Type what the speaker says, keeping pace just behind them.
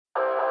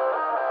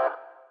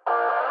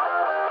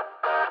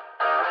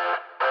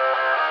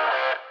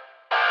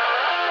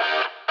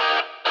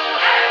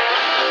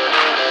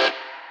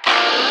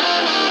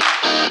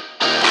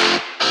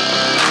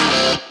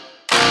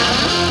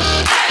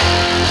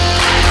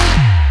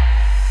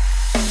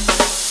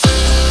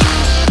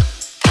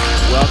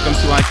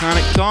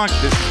Iconic Talk.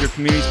 This is your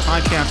community's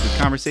podcast with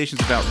conversations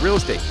about real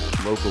estate,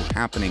 local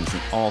happenings,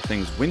 and all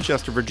things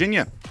Winchester,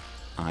 Virginia.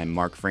 I'm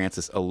Mark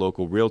Francis, a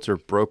local realtor,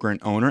 broker,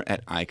 and owner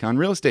at Icon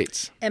Real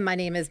Estates. And my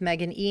name is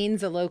Megan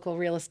Eanes, a local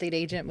real estate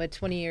agent with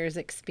 20 years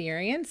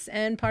experience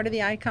and part of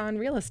the Icon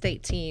Real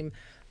Estate team.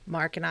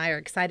 Mark and I are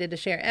excited to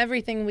share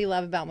everything we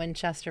love about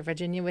Winchester,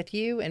 Virginia with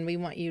you, and we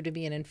want you to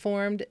be an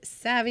informed,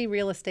 savvy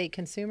real estate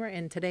consumer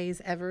in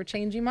today's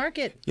ever-changing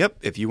market. Yep,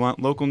 if you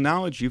want local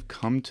knowledge, you've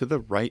come to the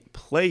right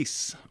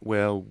place.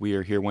 Well, we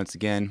are here once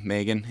again,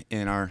 Megan,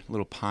 in our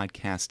little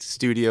podcast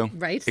studio.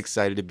 Right.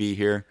 Excited to be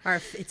here.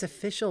 It's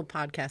official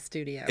podcast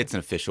studio. It's an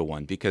official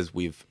one because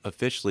we've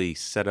officially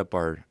set up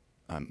our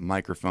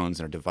microphones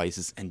and our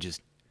devices and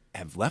just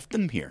have left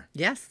them here.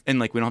 Yes. And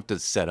we don't have to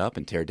set up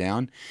and tear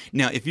down.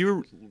 Now, if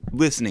you're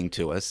listening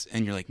to us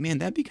and you're like, man,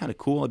 that'd be kind of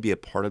cool, I'd be a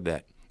part of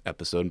that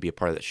episode and be a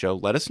part of that show,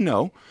 let us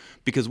know,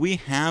 because we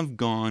have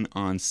gone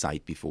on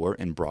site before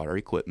and brought our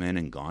equipment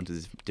and gone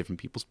to different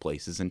people's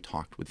places and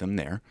talked with them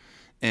there.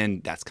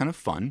 And that's kind of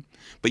fun.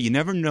 But you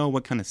never know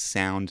what kind of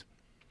sound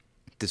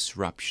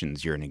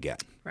disruptions you're going to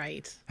get.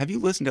 Right. Have you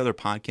listened to other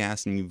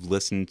podcasts and you've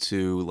listened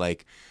to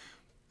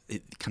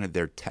kind of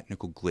their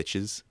technical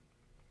glitches?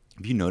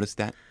 Have you noticed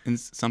that in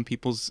some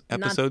people's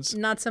episodes?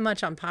 Not so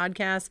much on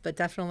podcasts, but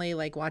definitely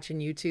watching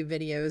YouTube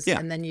videos. Yeah.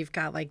 And then you've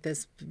got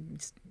the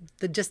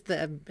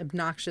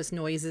obnoxious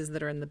noises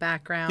that are in the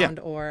background,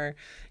 or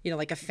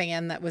a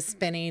fan that was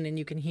spinning and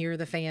you can hear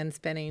the fan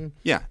spinning.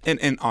 Yeah,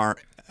 and our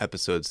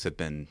episodes have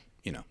been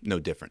no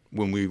different.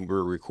 When we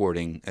were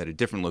recording at a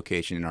different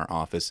location in our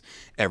office,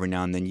 every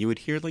now and then you would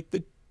hear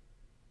the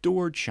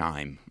door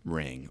chime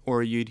ring,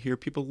 or you'd hear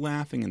people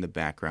laughing in the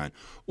background,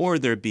 or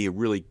there'd be a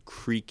really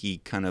creaky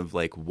kind of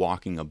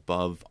walking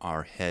above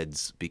our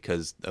heads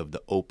because of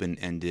the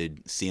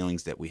open-ended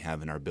ceilings that we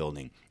have in our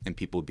building, and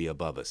people would be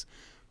above us.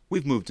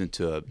 We've moved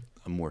into a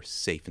more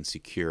safe and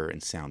secure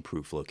and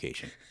soundproof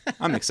location.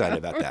 I'm excited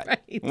about that.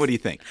 Right. What do you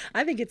think?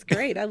 I think it's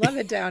great. I love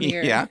it down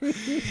here. Yeah,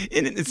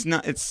 and it's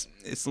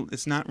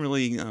not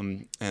really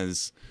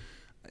as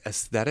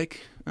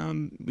aesthetic.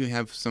 We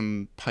have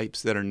some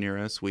pipes that are near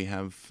us. We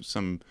have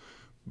some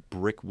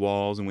brick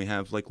walls, and we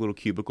have little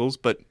cubicles,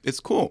 but it's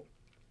cool.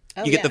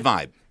 Oh, you get the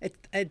vibe.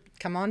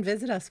 Come on,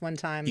 visit us one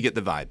time. You get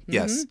the vibe. Mm-hmm.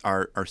 Yes,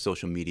 our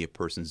social media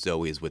person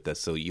Zoe is with us,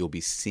 so you'll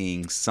be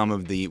seeing some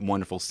of the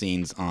wonderful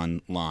scenes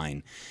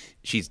online.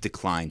 She's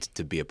declined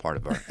to be a part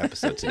of our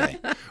episode today.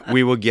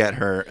 We will get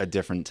her a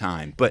different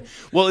time. But,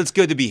 it's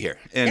good to be here.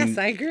 And, yes,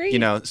 I agree.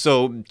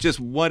 So just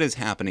what is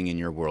happening in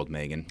your world,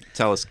 Megan?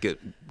 Tell us, give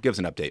us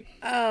an update.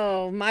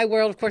 Oh, my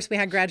world, of course, we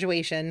had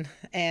graduation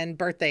and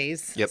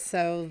birthdays. Yep.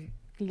 So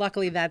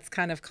luckily that's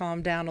kind of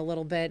calmed down a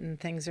little bit and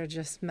things are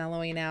just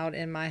mellowing out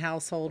in my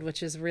household,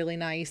 which is really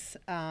nice.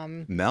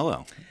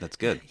 Mellow. That's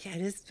good. Yeah,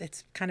 it is.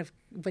 It's kind of,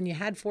 when you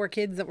had 4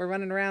 kids that were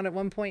running around at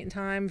one point in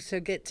time, to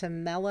get to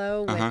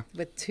mellow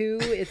with 2,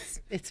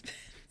 it's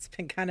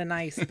been kind of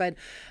nice. But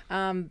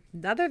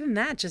other than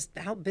that, just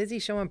out busy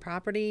showing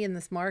property in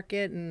this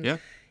market. And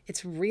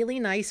it's really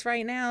nice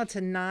right now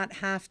to not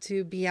have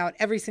to be out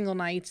every single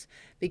night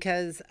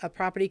because a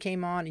property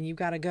came on and you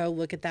got to go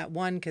look at that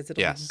one because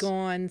it'll be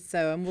gone.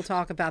 So, and we'll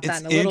talk about that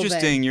in a little bit. It's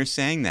interesting you're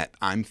saying that.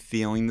 I'm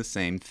feeling the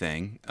same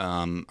thing.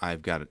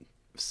 I've got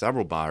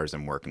several buyers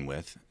I'm working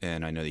with,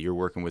 and I know that you're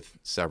working with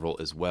several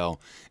as well.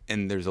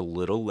 And there's a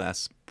little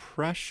less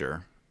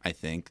pressure, I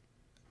think,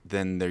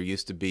 than there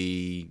used to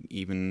be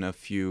even a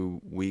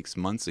few weeks,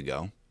 months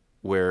ago,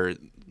 where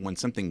when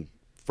something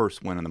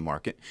first went on the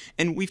market,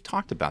 and we've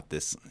talked about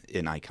this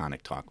in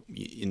Iconic Talk,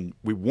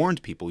 we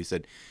warned people. We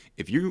said,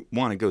 if you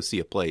want to go see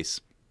a place,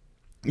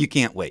 you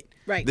can't wait.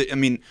 Right.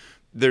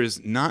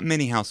 There's not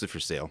many houses for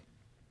sale,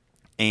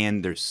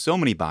 and there's so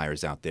many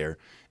buyers out there,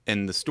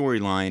 and the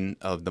storyline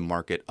of the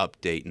market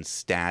update and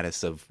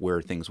status of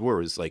where things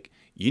were is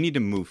you need to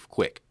move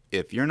quick.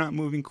 If you're not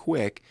moving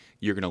quick,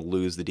 you're going to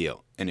lose the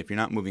deal. And if you're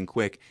not moving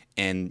quick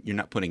and you're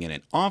not putting in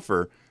an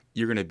offer,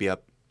 you're going to be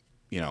up,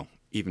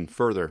 even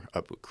further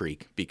up a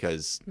creek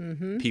because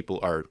people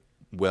are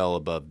well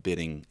above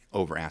bidding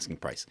over asking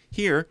price.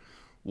 Here,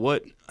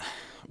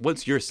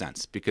 what's your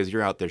sense? Because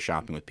you're out there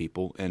shopping with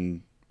people,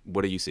 and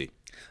what do you see?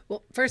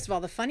 Well, first of all,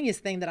 the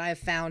funniest thing that I have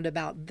found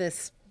about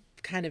this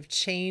kind of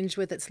change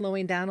with it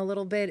slowing down a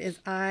little bit is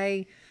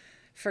I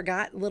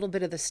forgot a little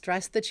bit of the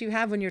stress that you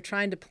have when you're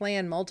trying to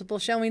plan multiple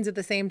showings at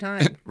the same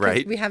time.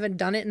 Right. We haven't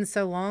done it in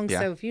so long. Yeah.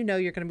 So if you're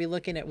going to be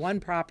looking at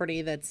one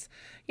property that's,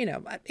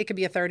 it could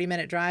be a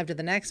 30-minute drive to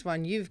the next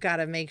one, you've got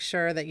to make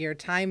sure that your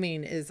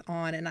timing is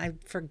on. And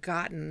I've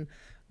forgotten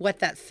what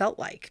that felt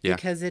like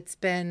because it's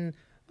been,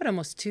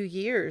 almost 2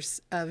 years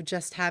of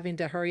just having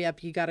to hurry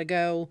up. You got to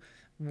go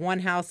one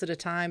house at a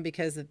time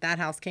because if that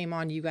house came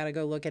on, you got to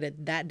go look at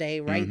it that day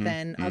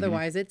then.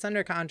 Otherwise, it's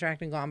under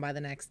contract and gone by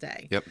the next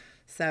day. Yep.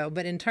 So,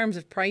 but in terms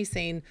of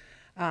pricing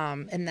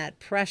and that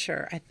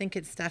pressure, I think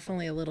it's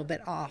definitely a little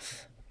bit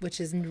off. which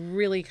is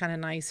really kind of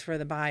nice for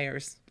the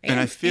buyers And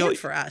I feel and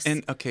for us.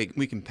 And okay,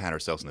 we can pat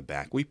ourselves in the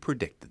back. We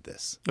predicted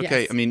this.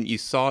 Okay, Yes. I mean, you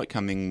saw it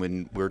coming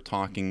when we're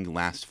talking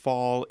last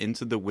fall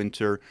into the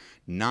winter.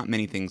 Not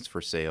many things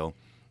for sale.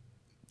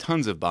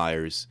 Tons of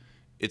buyers.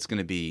 It's going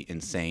to be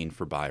insane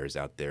for buyers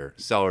out there.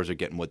 Sellers are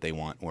getting what they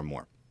want or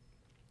more.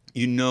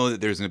 You know that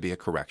there's going to be a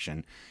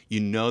correction. You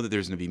know that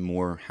there's going to be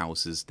more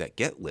houses that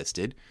get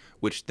listed,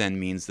 which then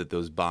means that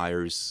those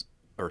buyers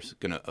are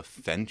going to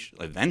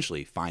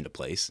eventually find a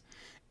place,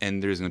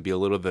 and there's going to be a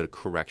little bit of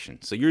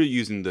correction. So you're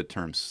using the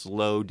term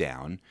slow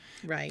down,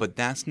 Right. but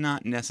that's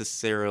not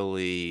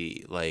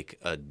necessarily like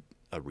a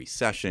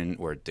recession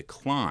or a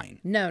decline.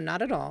 No,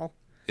 not at all.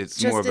 It's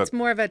Just more of it's a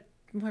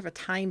more of a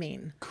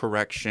timing.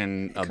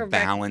 correction, a Correct.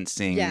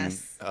 balancing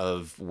Yes.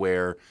 of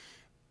where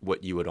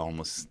what you would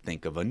almost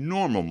think of a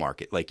normal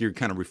market. Like you're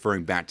kind of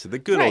referring back to the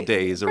good old Right,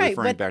 days or right,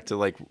 referring but back to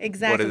like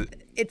Exactly. what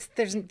is,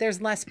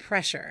 There's less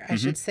pressure. I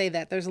should say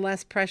that there's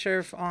less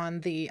pressure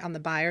on the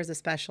buyers,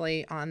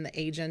 especially on the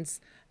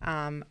agents.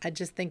 I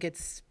just think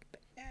it's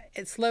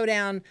slow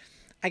down.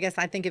 I guess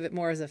I think of it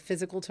more as a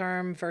physical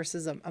term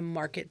versus a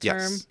market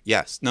term.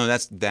 Yes. No,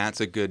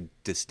 that's a good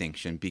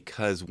distinction,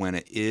 because when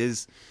it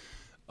is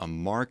a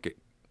market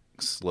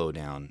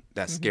slowdown,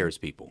 that scares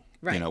people.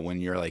 Right. You know, when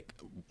you're like,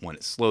 when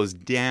it slows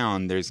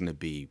down, there's going to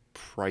be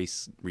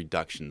price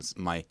reductions.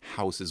 My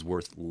house is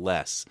worth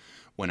less.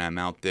 When I'm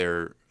out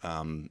there,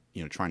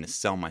 trying to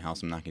sell my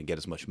house, I'm not going to get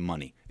as much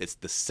money. It's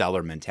the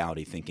seller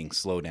mentality thinking,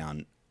 slow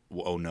down.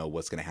 Oh no,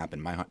 what's going to happen?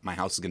 My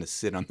house is going to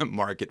sit on the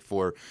market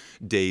for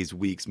days,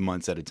 weeks,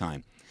 months at a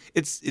time.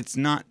 It's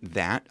not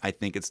that. I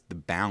think it's the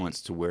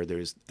balance to where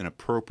there's an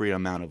appropriate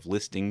amount of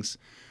listings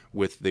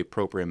with the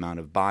appropriate amount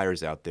of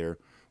buyers out there,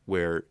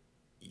 where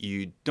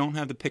you don't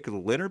have the pick of the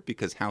litter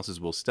because houses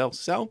will still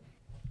sell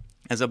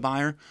as a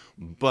buyer,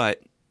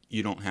 but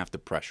you don't have the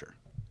pressure.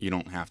 You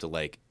don't have to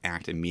like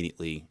act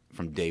immediately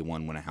from day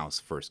one when a house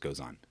first goes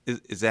on.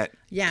 Is that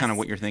Yes. kind of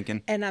what you're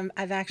thinking? And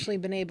I've actually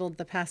been able,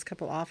 the past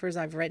couple offers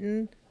I've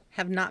written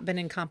have not been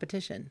in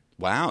competition.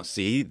 Wow.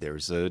 See,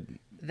 there's a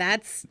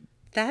That's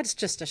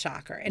just a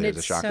shocker. And There's a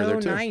it's shocker so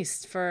there, too.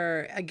 nice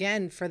for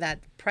that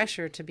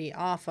pressure to be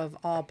off of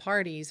all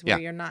parties, where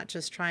Yeah. you're not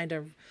just trying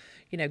to,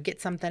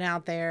 get something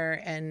out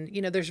there. And,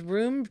 there's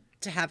room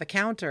to have a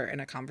counter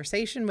and a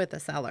conversation with the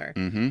seller.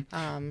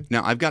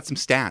 Now, I've got some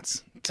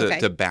stats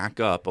Okay. to back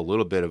up a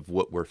little bit of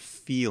what we're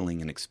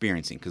feeling and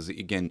experiencing. Because,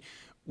 again,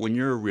 when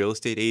you're a real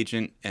estate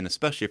agent, and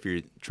especially if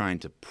you're trying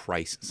to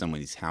price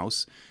somebody's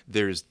house,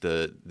 there's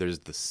the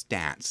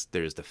stats,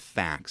 there's the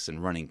facts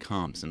and running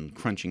comps and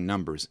crunching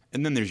numbers,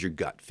 and then there's your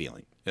gut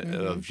feeling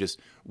of just,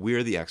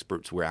 we're the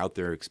experts. We're out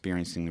there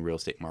experiencing the real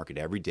estate market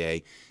every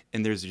day,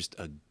 and there's just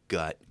a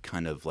gut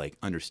kind of like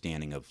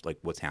understanding of like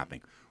what's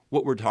happening.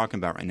 What we're talking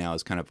about right now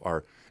is kind of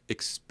our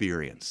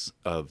experience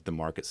of the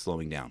market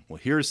slowing down. Well,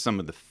 here's some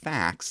of the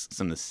facts,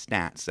 some of the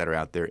stats that are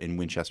out there in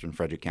Winchester and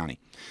Frederick County.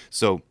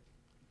 So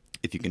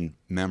if you can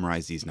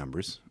memorize these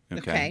numbers,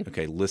 okay,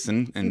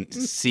 listen and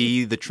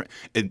see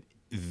and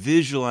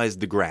visualize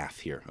the graph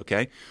here,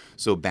 okay?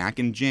 So back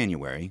in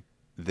January,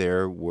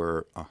 there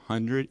were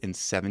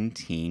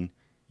 117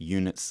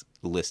 units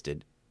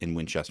listed in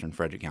Winchester and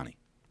Frederick County.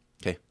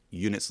 Okay,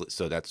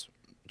 so that's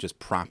just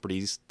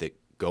properties that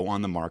go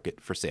on the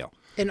market for sale.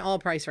 In all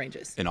price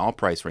ranges. In all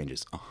price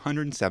ranges,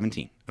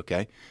 117,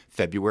 okay?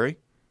 February,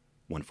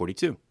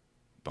 142,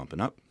 bumping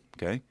up,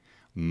 okay?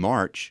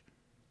 March,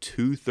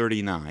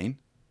 239,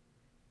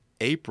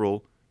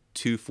 April,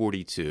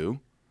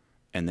 242,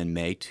 and then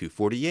May,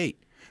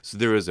 248. So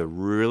there is a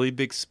really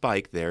big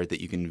spike there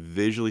that you can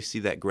visually see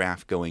that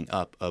graph going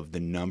up of the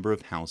number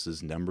of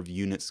houses, number of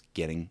units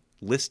getting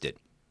listed.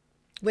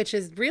 Which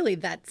is really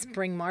that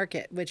spring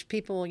market, which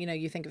people,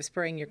 you think of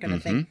spring, you're going to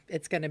think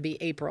it's going to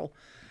be April.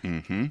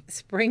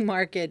 Spring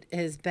market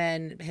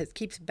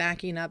keeps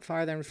backing up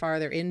farther and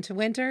farther into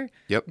winter.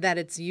 Yep. That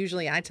it's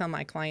usually, I tell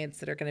my clients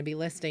that are going to be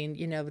listing,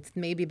 it's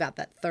maybe about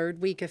that third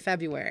week of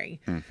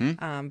February.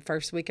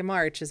 First week of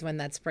March is when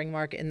that spring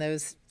market and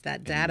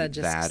that data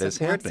just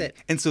supports it.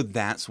 And so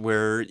that's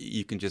where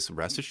you can just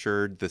rest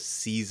assured the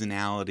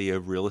seasonality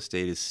of real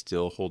estate is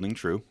still holding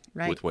true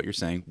with what you're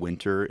saying.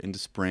 Winter into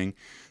spring.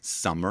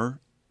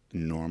 Summer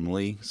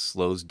normally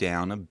slows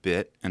down a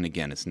bit. And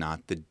again, it's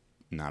not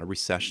a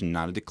recession,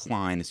 not a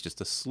decline. It's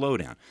just a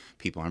slowdown.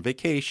 People are on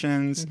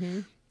vacations.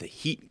 The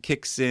heat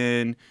kicks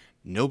in.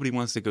 Nobody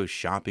wants to go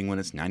shopping when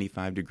it's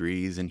 95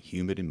 degrees and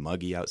humid and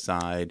muggy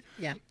outside.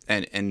 Yeah.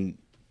 And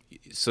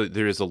so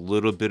there is a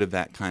little bit of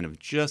that kind of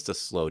just a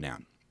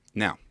slowdown.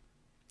 Now,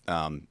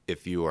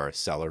 if you are a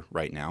seller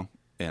right now,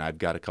 and I've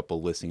got a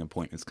couple listing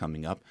appointments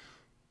coming up,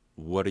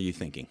 what are you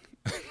thinking?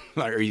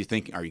 Are you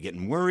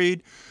getting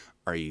worried?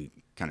 Are you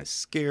kind of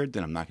scared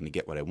that I'm not going to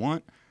get what I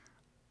want?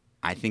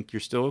 I think you're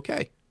still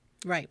okay.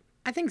 Right.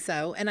 I think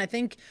so. And I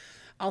think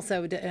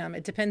also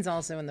it depends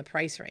also on the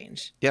price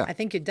range. Yeah. I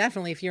think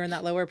if you're in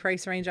that lower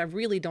price range, I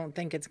really don't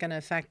think it's going to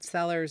affect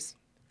sellers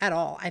at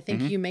all. I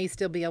think you may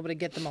still be able to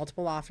get the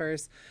multiple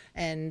offers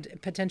and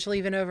potentially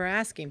even over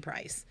asking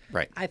price.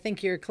 Right. I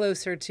think you're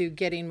closer to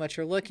getting what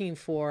you're looking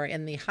for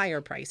in the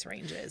higher price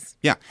ranges.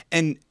 Yeah.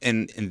 And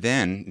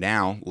then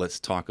now let's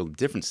talk a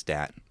different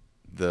stat.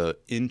 The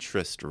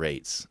interest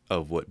rates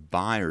of what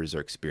buyers are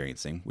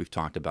experiencing. We've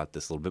talked about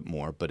this a little bit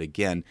more, but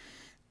again,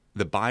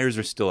 the buyers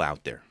are still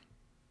out there.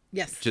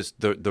 Yes. Just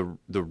the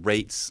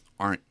rates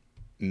aren't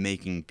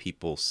making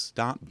people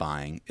stop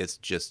buying. It's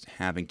just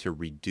having to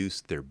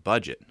reduce their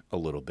budget a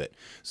little bit.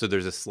 So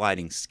there's a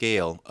sliding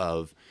scale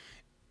of,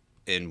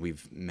 and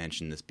we've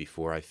mentioned this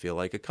before, I feel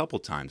like a couple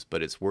times,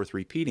 but it's worth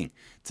repeating,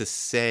 to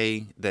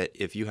say that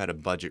if you had a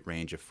budget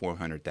range of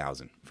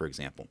 $400,000, for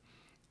example,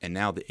 and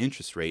now the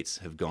interest rates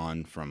have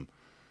gone from,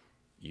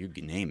 you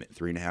name it,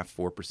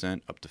 3.5%,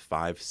 4% up to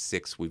 5%,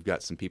 6%. We've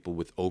got some people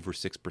with over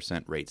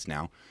 6% rates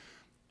now.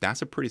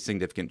 That's a pretty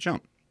significant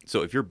jump.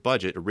 So if your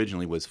budget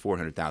originally was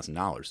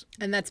 $400,000,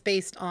 and that's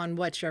based on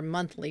what your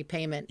monthly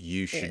payment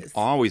you should is.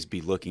 always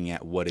be looking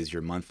at what is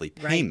your monthly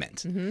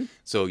payment. Right.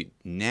 So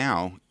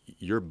now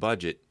your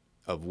budget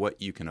of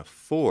what you can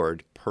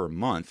afford per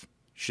month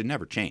should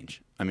never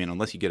change. I mean,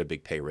 unless you get a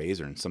big pay raise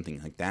or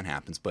something like that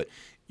happens, but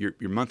your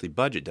monthly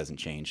budget doesn't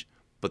change,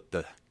 but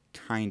the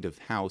kind of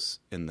house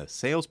and the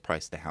sales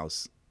price of the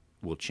house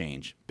will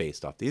change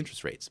based off the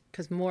interest rates.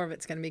 Because more of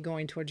it's going to be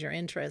going towards your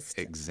interest.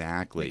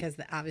 Exactly. Because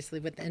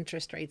obviously with the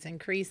interest rates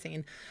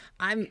increasing,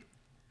 I'm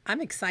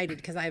excited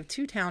because I have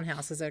 2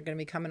 townhouses that are going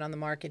to be coming on the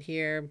market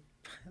here.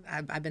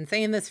 I've been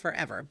saying this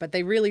forever, but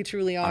they really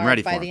truly are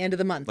by the end of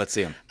the month. Let's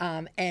see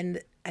them.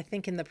 And I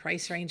think in the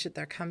price range that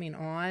they're coming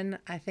on,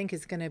 I think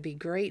is going to be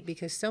great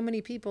because so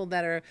many people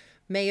that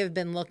may have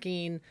been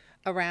looking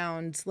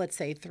around, let's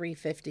say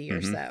 $350,000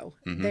 or so,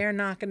 they're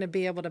not going to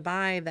be able to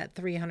buy that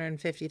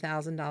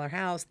 $350,000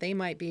 house. They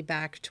might be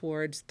back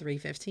towards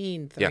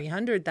 $315,000,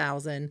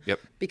 $300,000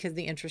 because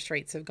the interest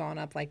rates have gone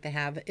up like they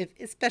have.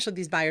 Especially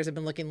these buyers have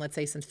been looking, let's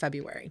say, since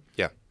February.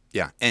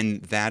 Yeah,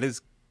 and that is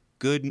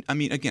good. I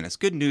mean, again, it's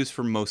good news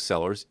for most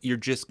sellers. You're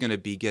just going to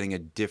be getting a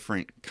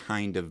different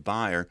kind of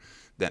buyer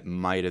that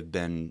might have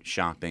been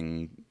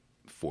shopping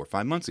 4 or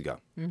 5 months ago.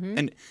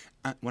 And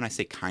when I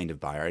say kind of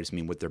buyer, I just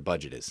mean what their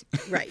budget is.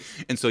 Right.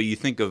 And so you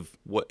think of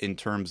what in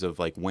terms of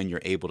like when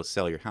you're able to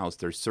sell your house,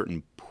 there's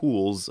certain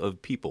pools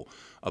of people.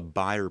 A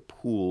buyer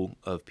pool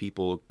of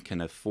people can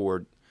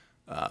afford,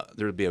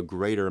 there would be a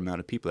greater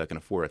amount of people that can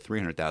afford a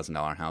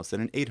 $300,000 house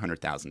than an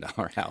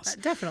 $800,000 house.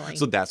 Definitely.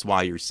 So that's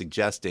why you're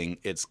suggesting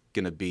it's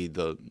going to be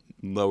the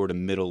lower to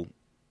middle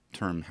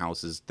term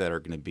houses that are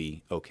going to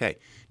be okay.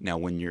 Now,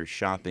 when you're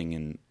shopping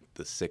in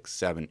the 6,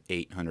 7,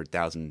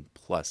 800,000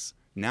 plus,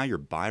 now your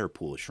buyer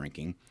pool is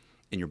shrinking,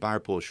 and your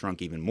buyer pool has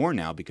shrunk even more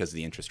now because of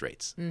the interest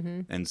rates.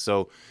 And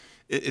so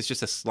it's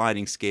just a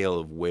sliding scale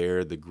of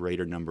where the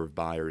greater number of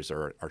buyers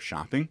are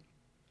shopping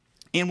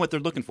and what they're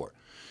looking for.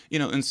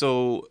 And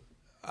so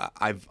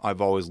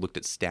I've always looked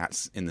at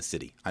stats in the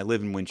city. I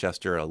live in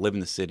Winchester. I live in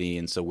the city,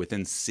 and so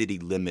within city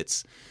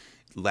limits,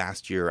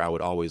 last year I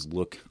would always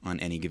look on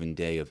any given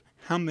day of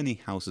how many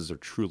houses are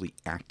truly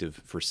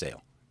active for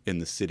sale in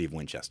the city of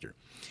Winchester.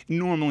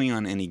 Normally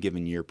on any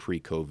given year,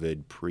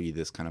 pre-COVID,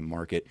 this kind of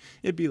market,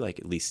 it'd be like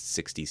at least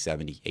 60,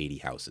 70, 80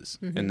 houses.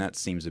 And that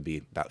seems to be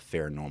about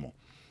fair and normal.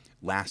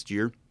 Last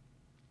year,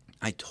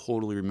 I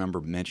totally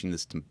remember mentioning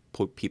this to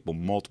people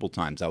multiple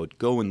times. I would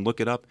go and look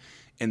it up,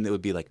 and there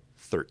would be like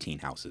 13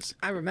 houses.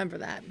 I remember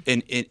that.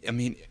 And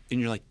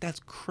you're like,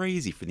 that's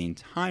crazy for the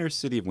entire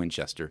city of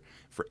Winchester,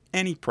 for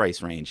any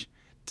price range,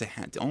 to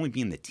only be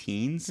in the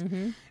teens.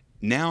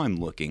 Now I'm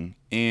looking,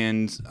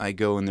 and I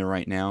go in there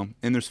right now,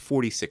 and there's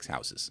 46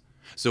 houses.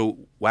 So,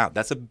 wow,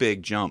 that's a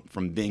big jump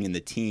from being in the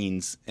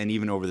teens, and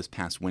even over this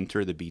past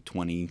winter, there'd be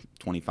 20,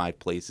 25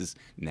 places.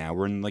 Now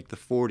we're in like the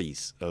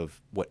 40s of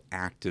what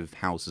active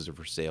houses are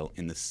for sale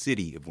in the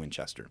city of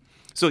Winchester.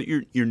 So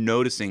you're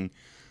noticing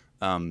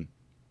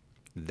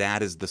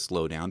that is the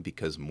slowdown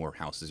because more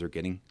houses are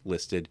getting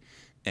listed,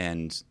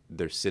 and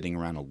they're sitting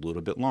around a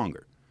little bit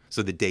longer.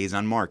 So the days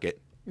on market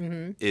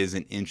is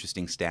an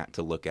interesting stat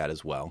to look at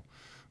as well,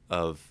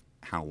 of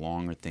how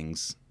long are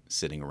things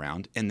sitting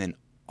around, and then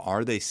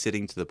are they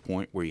sitting to the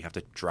point where you have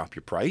to drop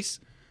your price?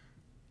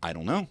 I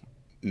don't know.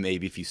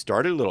 Maybe if you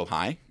started a little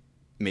high,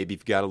 maybe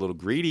if you got a little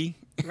greedy,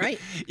 right?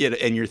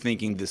 And you're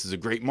thinking this is a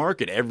great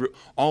market.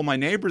 All my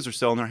neighbors are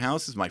selling their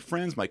houses. My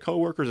friends, my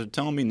coworkers are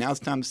telling me now's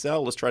the time to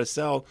sell. Let's try to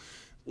sell.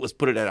 Let's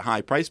put it at a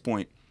high price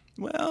point.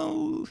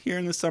 Well, here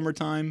in the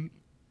summertime,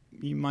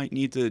 you might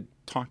need to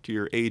talk to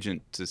your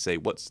agent to say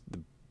what's the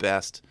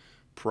best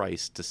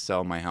price to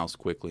sell my house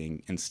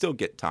quickly and still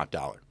get top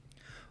dollar.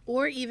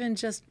 Or even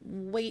just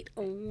wait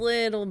a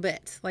little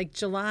bit. Like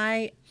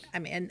July, I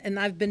mean, and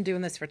I've been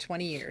doing this for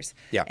 20 years.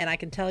 Yeah. And I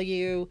can tell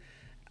you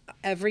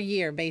every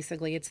year,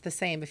 basically, it's the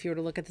same. If you were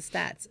to look at the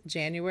stats,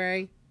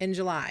 January and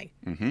July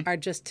are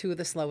just 2 of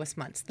the slowest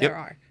months there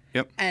are.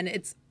 Yep. And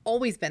it's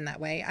always been that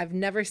way. I've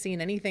never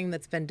seen anything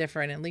that's been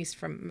different, at least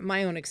from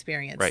my own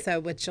experience. Right. So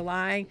with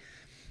July,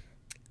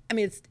 I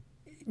mean,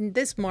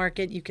 this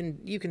market, you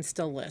can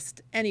still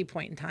list any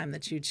point in time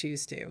that you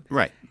choose to.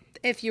 Right.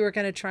 If you were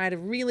going to try to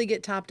really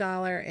get top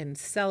dollar and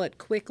sell it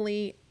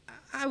quickly,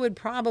 I would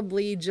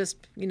probably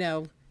just,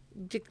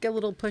 get a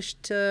little push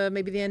to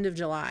maybe the end of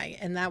July.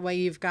 And that way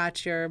you've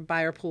got your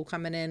buyer pool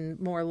coming in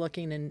more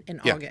looking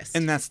in August.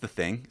 And that's the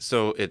thing.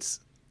 So it's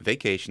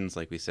vacations,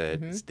 like we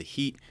said. It's the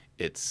heat.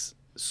 It's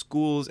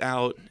school's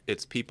out.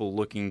 It's people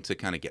looking to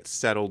kind of get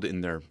settled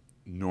in their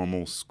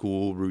normal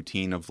school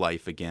routine of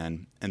life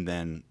again. And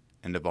then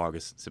end of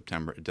August,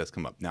 September, it does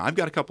come up. Now, I've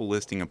got a couple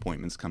listing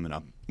appointments coming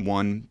up.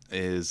 One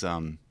is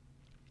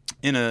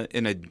in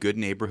a good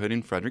neighborhood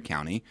in Frederick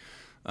County,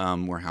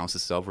 where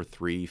houses sell for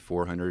 $300,000,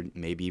 $400,000,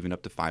 maybe even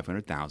up to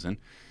 $500,000,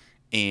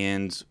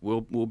 and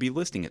we'll be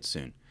listing it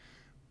soon.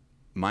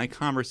 My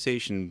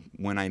conversation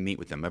when I meet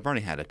with them, I've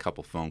already had a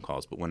couple phone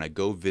calls, but when I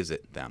go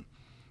visit them,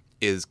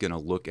 is we're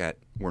going to look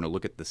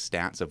at the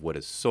stats of what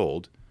is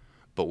sold,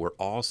 but we're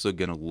also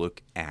going to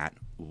look at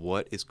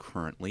what is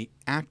currently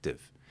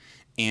active.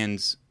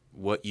 And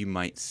what you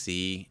might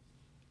see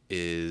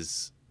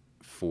is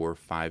 4,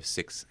 5,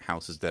 6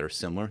 houses that are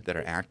similar, that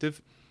are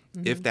active.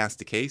 If that's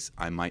the case,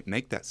 I might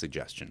make that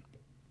suggestion.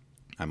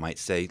 I might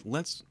say,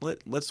 let's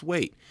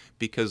wait,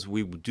 because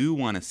we do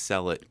want to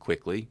sell it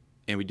quickly,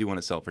 and we do want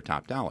to sell it for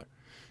top dollar.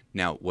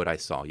 Now, what I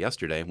saw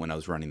yesterday when I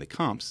was running the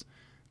comps,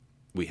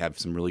 we have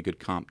some really good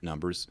comp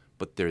numbers,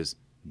 but there's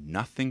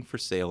nothing for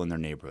sale in their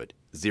neighborhood.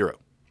 0.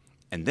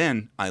 And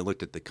then I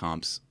looked at the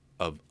comps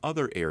of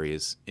other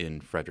areas in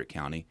Frederick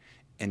County,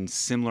 and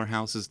similar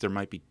houses, there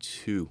might be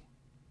 2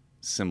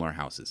 similar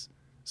houses.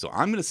 So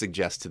I'm going to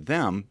suggest to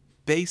them,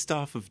 based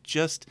off of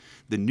just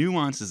the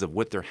nuances of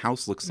what their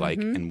house looks like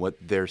and what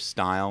their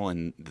style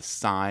and the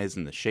size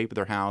and the shape of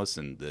their house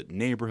and the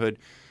neighborhood,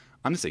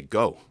 I'm going to say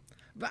go.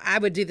 I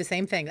would do the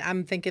same thing.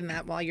 I'm thinking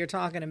that while you're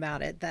talking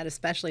about it, that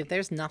especially if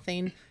there's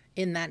nothing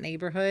in that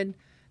neighborhood,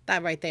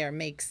 that right there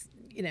makes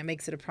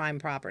it a prime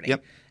property.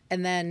 Yep.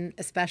 And then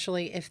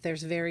especially if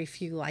there's very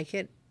few like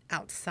it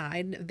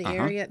outside of the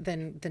area,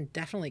 then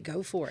definitely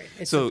go for it.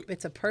 It's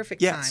a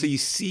perfect time. So you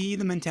see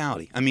the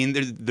mentality. I mean,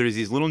 there's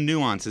these little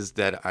nuances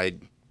that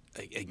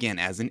again,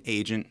 as an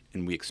agent,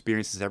 and we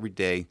experience this every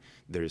day,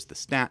 there's the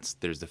stats,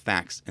 there's the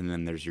facts, and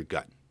then there's your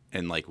gut.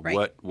 And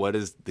what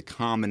does the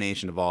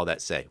combination of all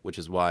that say? Which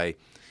is why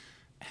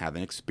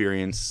having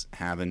experience,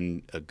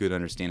 having a good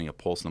understanding of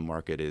pulse in the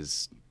market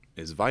is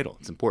vital.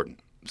 It's important.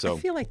 So I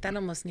feel like that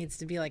almost needs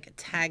to be like a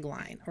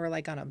tagline or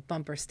like on a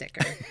bumper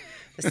sticker.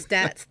 The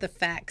stats, the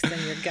facts, and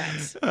your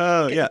guts.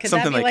 Oh, yeah. Could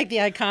that be like the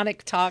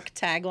iconic talk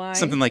tagline?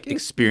 Something like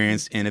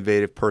experienced,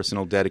 innovative,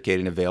 personal,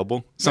 dedicated, and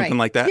available? Something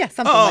like that? Yeah,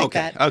 something like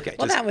that. Okay.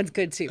 Well, that one's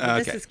good too.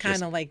 But this is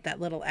kind of like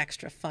that little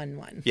extra fun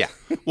one. Yeah.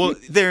 Well,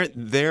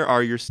 there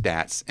are your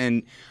stats.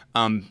 And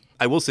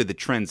I will say the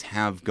trends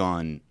have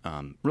gone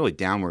really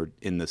downward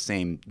in the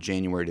same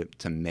January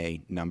to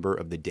May number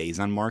of the days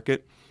on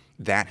market.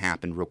 That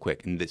happened real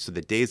quick. And so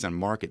the days on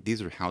market,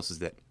 these are houses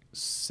that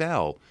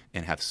sell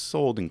and have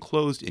sold and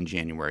closed in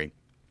January.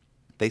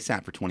 They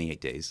sat for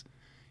 28 days.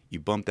 You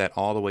bump that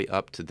all the way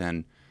up to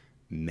then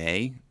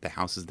May. The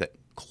houses that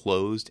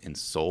closed and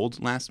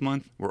sold last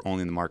month were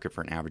only in the market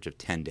for an average of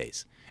 10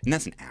 days. And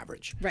that's an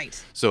average.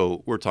 Right.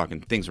 So we're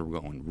talking things are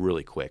going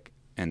really quick.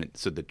 And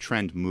so the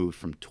trend moved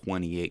from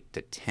 28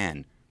 to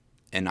 10.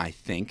 And I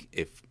think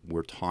if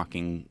we're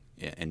talking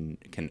and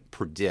can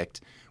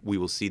predict, we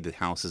will see the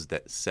houses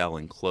that sell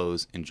and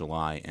close in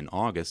July and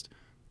August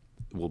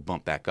will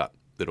bump back up.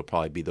 It'll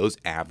probably be those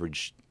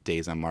average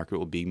days on market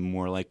will be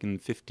more like in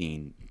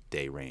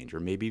 15-day range or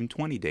maybe even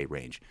 20-day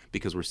range,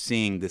 because we're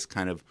seeing this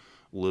kind of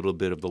little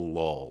bit of the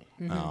lull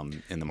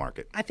in the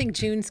market. I think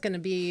June's going to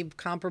be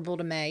comparable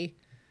to May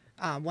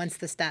once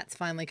the stats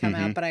finally come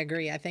out. But I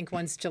agree. I think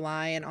once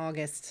July and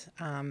August,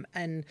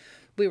 and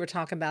we were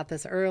talking about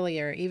this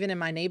earlier, even in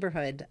my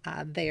neighborhood,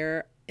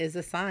 there is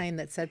a sign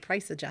that said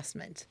price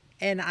adjustment.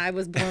 And I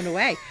was blown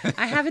away.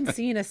 I haven't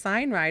seen a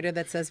sign rider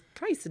that says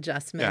price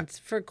adjustment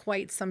for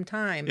quite some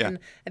time. Yeah. And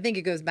I think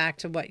it goes back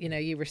to what,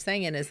 you were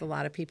saying is a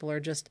lot of people are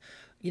just,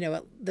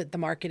 that the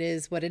market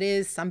is what it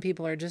is. Some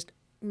people are just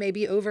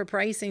maybe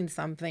overpricing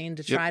something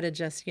to try to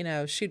just,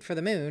 shoot for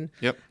the moon.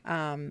 Yep.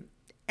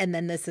 And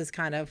then this is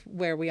kind of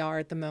where we are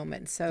at the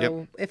moment.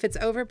 So if it's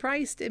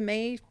overpriced, it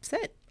may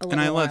sit a little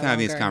And I love having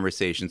longer. these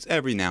conversations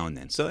every now and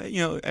then. So,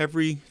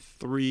 every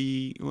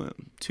 2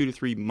 to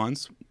 3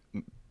 months,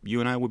 you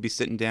and I would be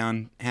sitting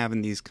down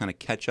having these kind of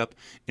catch up,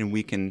 and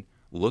we can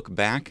look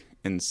back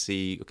and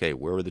see, okay,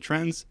 where are the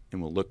trends?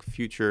 And we'll look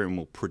future and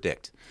we'll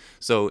predict.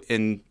 So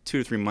in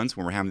 2 to 3 months,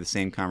 when we're having the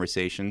same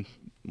conversation,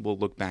 we'll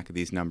look back at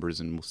these numbers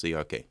and we'll see,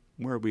 okay,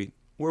 were we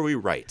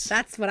right?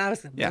 That's what I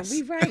was thinking. Yes. Were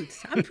we right?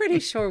 I'm pretty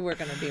sure we're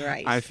going to be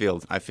right. I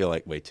feel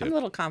like way too. I'm a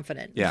little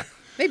confident. Yeah.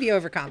 Maybe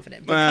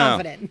overconfident, but Wow.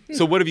 confident.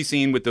 So what have you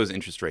seen with those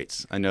interest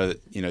rates? I know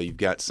that, you've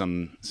got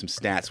some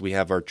stats. We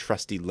have our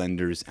trusty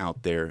lenders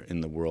out there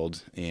in the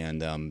world,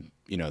 and,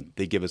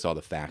 they give us all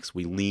the facts.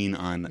 We lean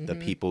on the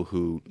people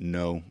who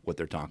know what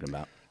they're talking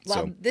about.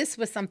 Well, So this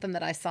was something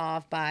that I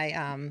saw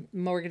by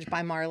Mortgage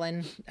by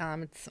Marlin.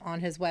 It's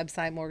on his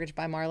website,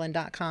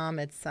 mortgagebymarlin.com.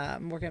 It's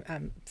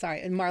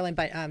Marlin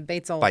by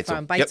Batesel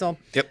from Yep. Beitzel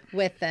Yep.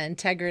 with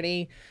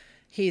Integrity.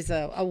 He's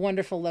a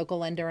wonderful local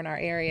lender in our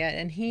area,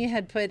 and he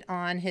had put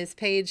on his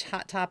page,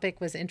 hot topic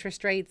was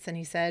interest rates, and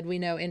he said, we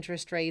know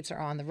interest rates are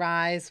on the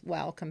rise,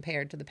 well,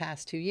 compared to the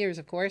past 2 years,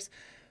 of course.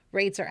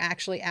 Rates are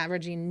actually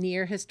averaging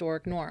near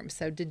historic norms.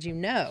 So did you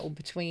know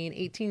between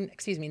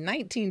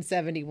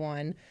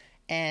 1971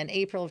 and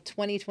April of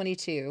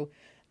 2022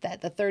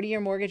 that the 30-year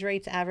mortgage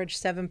rates averaged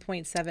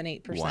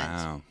 7.78%?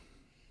 wow.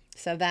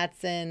 So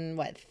that's in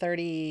what,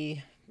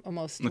 30,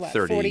 almost what,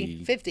 30,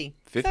 40, 50?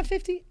 50? Is that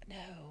 50? No.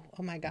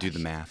 Oh my gosh. Do the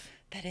math.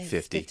 That is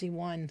 50.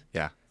 51.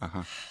 Yeah.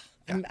 Uh-huh.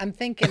 I'm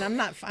thinking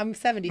I'm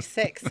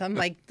 76. I'm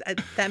like,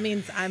 that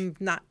means I'm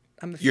not.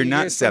 I'm a few You're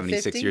not years from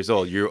 76 50. years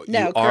old. You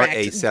No, are correct.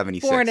 a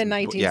 76. Born in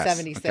Yes.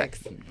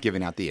 1976. Okay.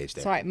 Giving out the age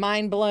there. Sorry,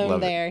 mind blown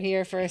Love it. there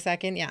here for a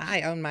second. Yeah,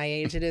 I own my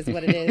age. It is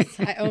what it is.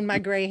 I own my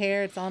gray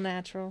hair. It's all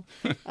natural.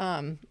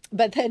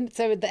 But then,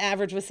 so the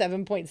average was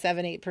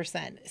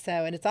 7.78%. So,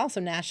 and it's also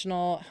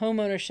National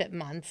Homeownership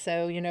Month.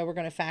 So, we're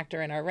going to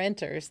factor in our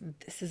renters.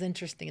 This is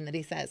interesting that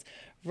he says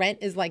rent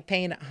is like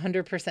paying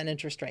 100%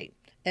 interest rate.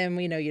 And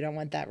we know you don't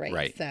want that rate.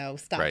 Right. So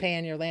stop Right.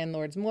 paying your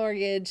landlord's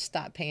mortgage,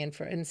 stop paying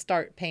for, and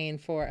start paying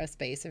for a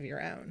space of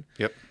your own.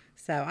 Yep.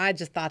 So I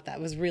just thought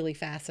that was really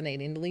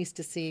fascinating, at least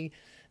to see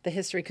the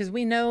history, because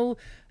we know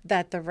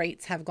that the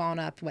rates have gone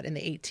up, in the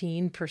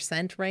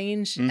 18%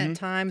 range at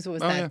times. What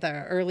was that, yeah.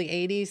 the early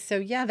 80s? So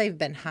yeah, they've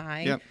been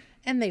high Yep.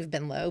 and they've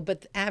been low,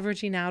 but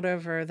averaging out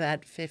over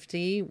that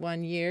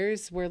 51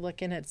 years, we're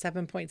looking at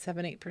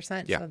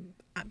 7.78%. Yeah. So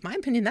my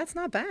opinion, that's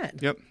not bad.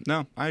 Yep.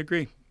 No, I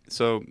agree.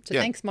 So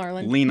yeah, thanks,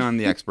 Marlon. Lean on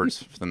the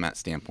experts from that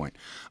standpoint.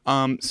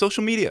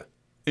 Social media.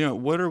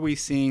 What are we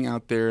seeing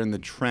out there in the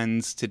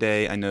trends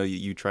today? I know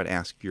you try to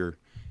ask your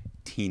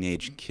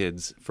teenage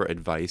kids for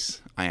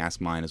advice. I ask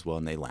mine as well,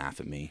 and they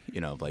laugh at me.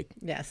 Like,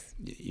 Yes.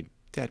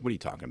 Dad, what are you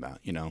talking about?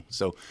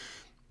 So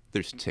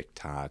there's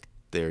TikTok,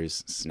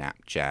 there's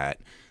Snapchat,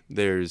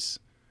 there's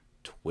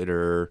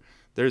Twitter,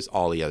 there's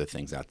all the other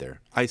things out there.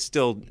 I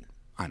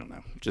don't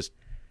know. Just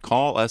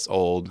call us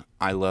old.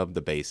 I love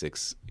the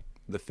basics.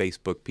 The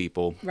Facebook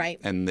people, Right.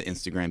 and the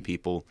Instagram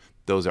people,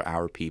 those are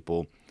our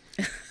people.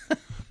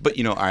 But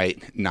all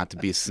right, not to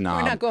be a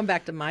snob. We're not going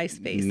back to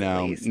MySpace. At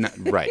No, least.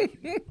 right.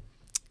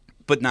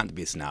 But not to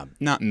be a snob.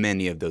 Not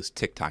many of those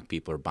TikTok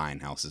people are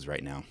buying houses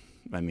right now.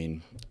 I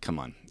mean, come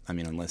on.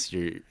 Unless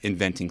you're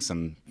inventing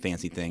some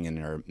fancy thing and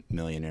are a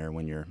millionaire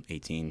when you're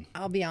 18.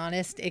 I'll be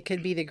honest, it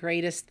could be the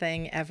greatest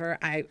thing ever.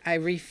 I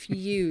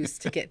refuse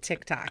to get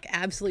TikTok.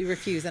 Absolutely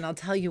refuse. And I'll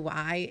tell you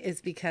why,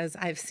 is because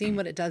I've seen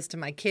what it does to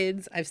my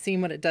kids. I've seen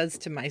what it does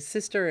to my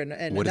sister and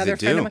What does another it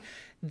friend of do? mine.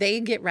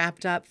 They get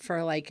wrapped up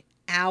for like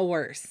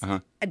hours,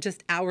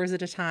 just hours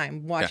at a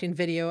time, watching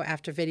video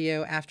after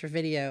video after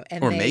video.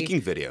 And Or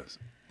making videos.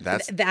 They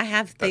They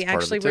part of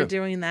actually it were too.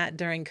 doing that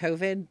during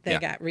COVID. They Yeah.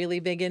 got really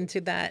big into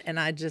that, and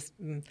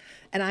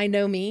and I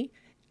know me,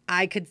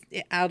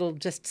 it'll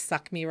just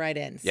suck me right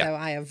in. Yeah. So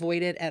I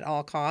avoid it at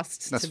all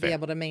costs That's to fair. be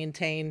able to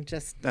maintain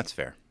just. That's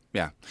fair.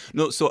 Yeah.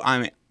 No, so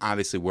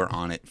obviously we're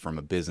on it from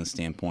a business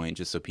standpoint,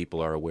 just so people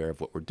are aware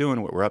of what we're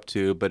doing, what we're up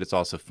to. But it's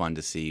also fun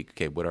to see,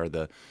 okay, what are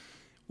the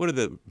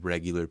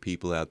regular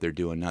people out there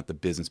doing, not the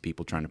business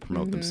people trying to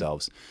promote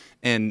themselves.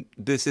 And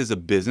this is a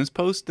business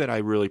post that I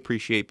really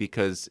appreciate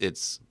because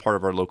it's part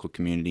of our local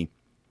community.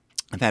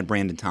 I've had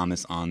Brandon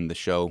Thomas on the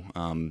show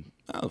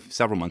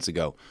several months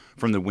ago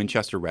from the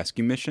Winchester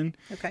Rescue Mission.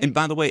 Okay. And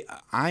by the way,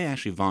 I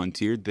actually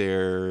volunteered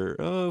there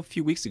a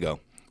few weeks ago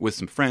with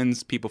some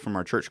friends, people from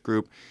our church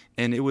group,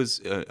 and it was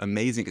an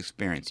amazing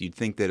experience. You'd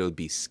think that it would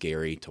be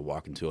scary to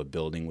walk into a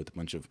building with a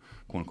bunch of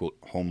quote-unquote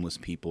homeless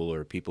people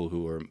or people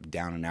who are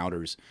down and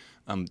outers.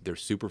 They're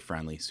super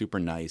friendly, super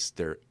nice.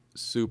 They're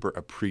super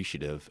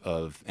appreciative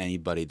of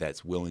anybody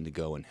that's willing to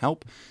go and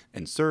help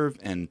and serve,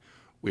 and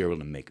we were able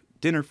to make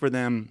dinner for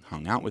them,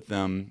 hung out with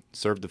them,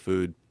 served the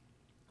food.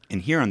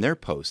 And here on their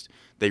post,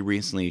 they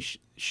recently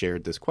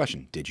shared this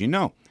question. Did you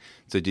know?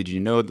 So did you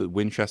know the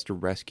Winchester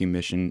Rescue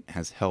Mission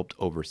has helped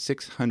over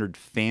 600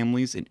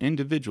 families and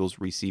individuals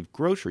receive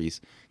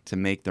groceries to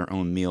make their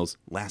own meals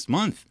last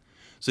month?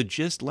 So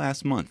just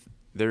last month,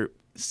 they're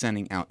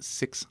sending out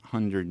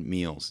 600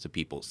 meals to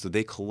people. So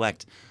they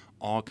collect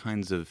all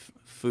kinds of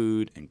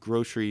food and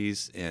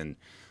groceries and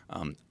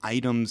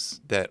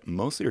items that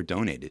mostly are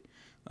donated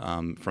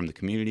from the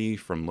community,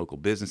 from local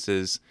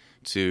businesses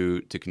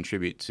to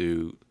contribute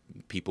to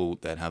people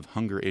that have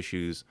hunger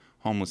issues,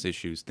 homeless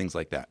issues, things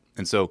like that.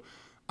 And so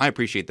I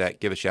appreciate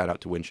that. Give a shout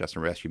out to Winchester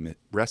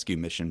Rescue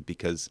Mission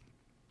because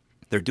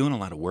they're doing a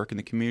lot of work in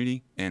the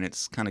community and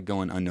it's kind of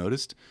going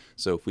unnoticed.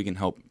 So if we can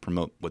help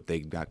promote what they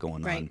got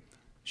going Right. on,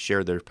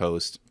 share their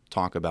post,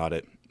 talk about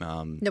it.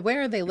 Now,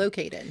 where are they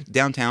located?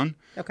 Downtown.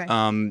 Okay.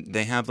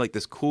 They have like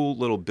this cool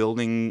little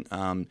building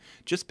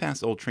just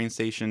past the old train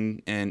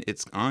station, and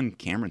it's on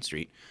Cameron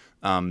Street.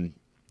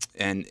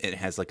 and it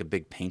has like a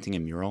big painting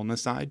and mural on the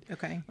side.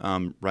 Okay.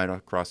 Right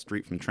across the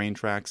street from train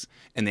tracks.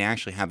 And they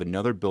actually have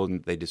another building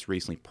that they just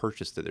recently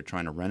purchased that they're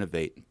trying to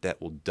renovate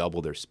that will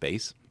double their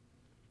space.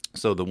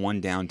 So the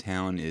one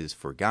downtown is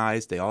for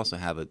guys. They also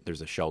have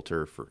there's a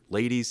shelter for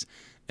ladies.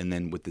 And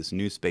then with this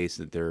new space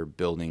that they're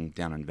building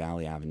down on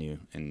Valley Avenue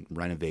and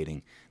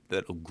renovating,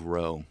 that'll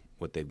grow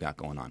what they've got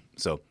going on.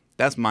 So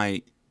that's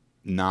my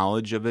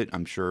knowledge of it.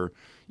 I'm sure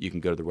you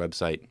can go to their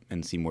website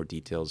and see more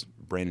details.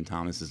 Brandon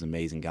Thomas is an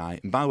amazing guy.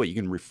 And by the way, you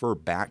can refer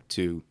back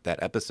to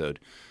that episode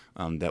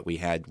that we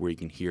had where you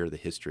can hear the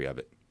history of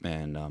it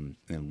and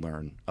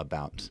learn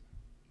about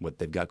what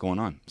they've got going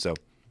on. So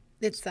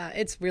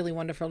it's really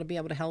wonderful to be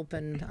able to help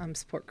and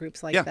support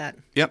groups like that.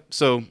 Yep.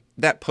 So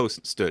that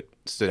post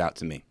stood out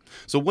to me.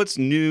 So what's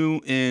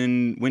new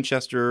in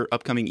Winchester,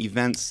 upcoming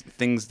events,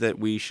 things that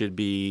we should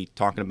be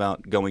talking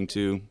about, going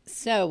to?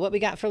 So what we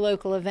got for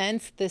local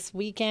events this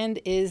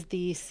weekend is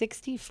the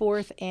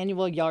 64th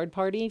annual yard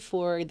party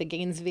for the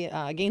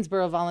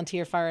Gainsborough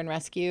Volunteer Fire and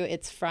Rescue.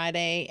 It's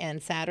Friday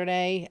and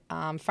Saturday.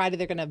 Friday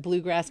they're going to have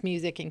bluegrass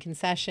music and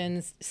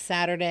concessions.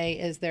 Saturday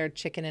is their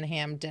chicken and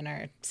ham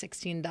dinner,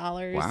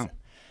 $16. Wow.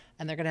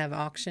 And they're going to have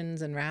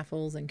auctions and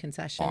raffles and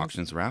concessions.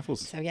 Auctions,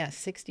 raffles. So,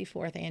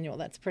 64th annual.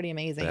 That's pretty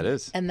amazing. That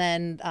is. And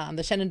then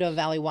the Shenandoah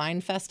Valley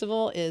Wine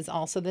Festival is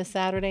also this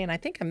Saturday. And I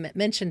think I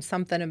mentioned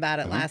something about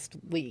it last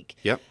week.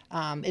 Yep.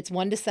 It's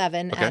 1 to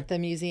 7 at the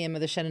Museum of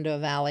the Shenandoah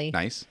Valley.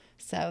 Nice.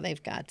 So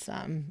they've got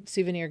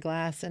souvenir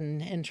glass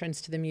and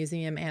entrance to the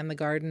museum and the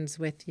gardens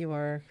with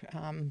your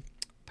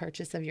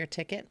purchase of your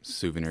ticket.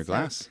 Souvenir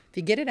glass. If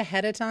you get it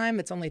ahead of time,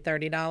 it's only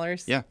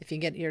 $30. Yeah. If you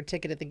get your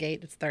ticket at the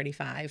gate, it's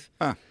 $35.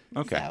 Ah,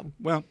 okay. So,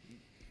 well,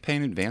 pay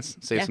in advance,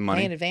 save some money.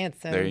 Pay in advance.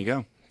 So there you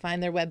go.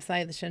 Find their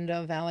website, the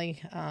Shenandoah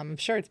Valley. I'm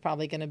sure it's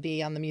probably going to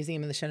be on the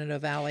Museum of the Shenandoah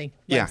Valley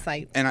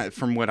website. And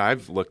from what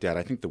I've looked at,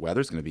 I think the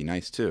weather's going to be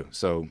nice too.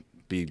 So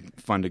be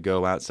fun to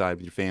go outside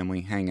with your family,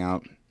 hang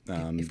out.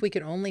 If we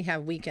could only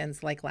have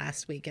weekends like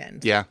last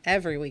weekend. Yeah.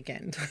 Every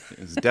weekend.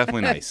 It's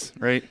definitely nice,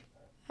 right?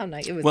 How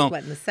nice. It was,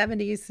 in the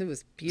 70s? It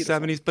was beautiful.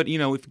 70s, but,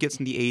 if it gets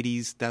in the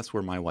 80s, that's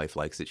where my wife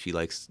likes it. She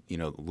likes, a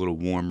little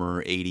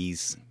warmer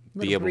 80s,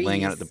 be able to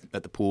hang out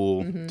at the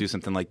pool, do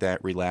something like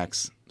that,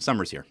 relax.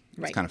 Summer's here.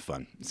 It's kind of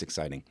fun. It's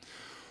exciting.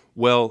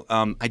 Well,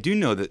 I do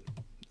know that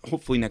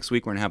hopefully next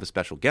week we're going to have a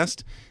special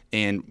guest,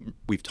 and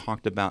we've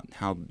talked about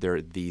how there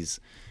are these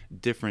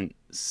different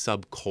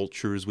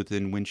subcultures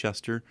within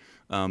Winchester.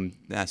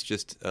 That's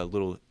just a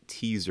little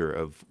teaser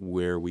of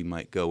where we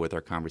might go with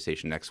our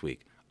conversation next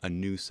week. A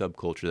new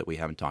subculture that we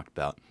haven't talked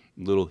about,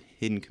 little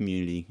hidden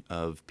community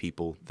of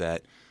people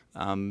that,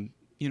 are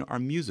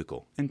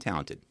musical and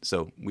talented.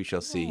 So we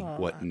shall see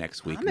what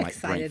next week might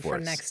bring for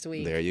us. Next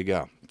week. There you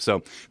go.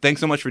 So thanks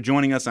so much for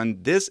joining us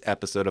on this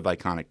episode of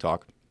Iconic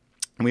Talk.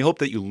 And we hope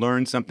that you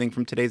learned something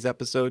from today's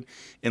episode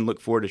and look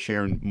forward to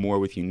sharing more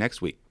with you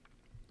next week.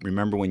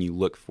 Remember, when you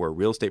look for a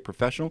real estate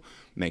professional,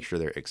 make sure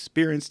they're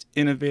experienced,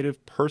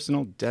 innovative,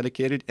 personal,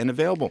 dedicated, and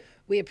available.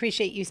 We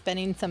appreciate you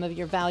spending some of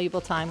your valuable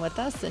time with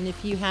us. And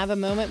if you have a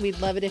moment, we'd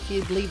love it if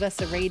you'd leave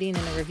us a rating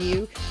and a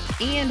review.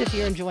 And if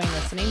you're enjoying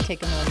listening,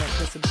 take a moment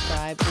to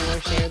subscribe or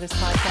share this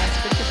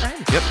podcast with your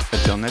friends. Yep.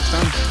 Until next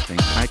time,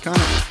 think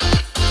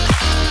iconic.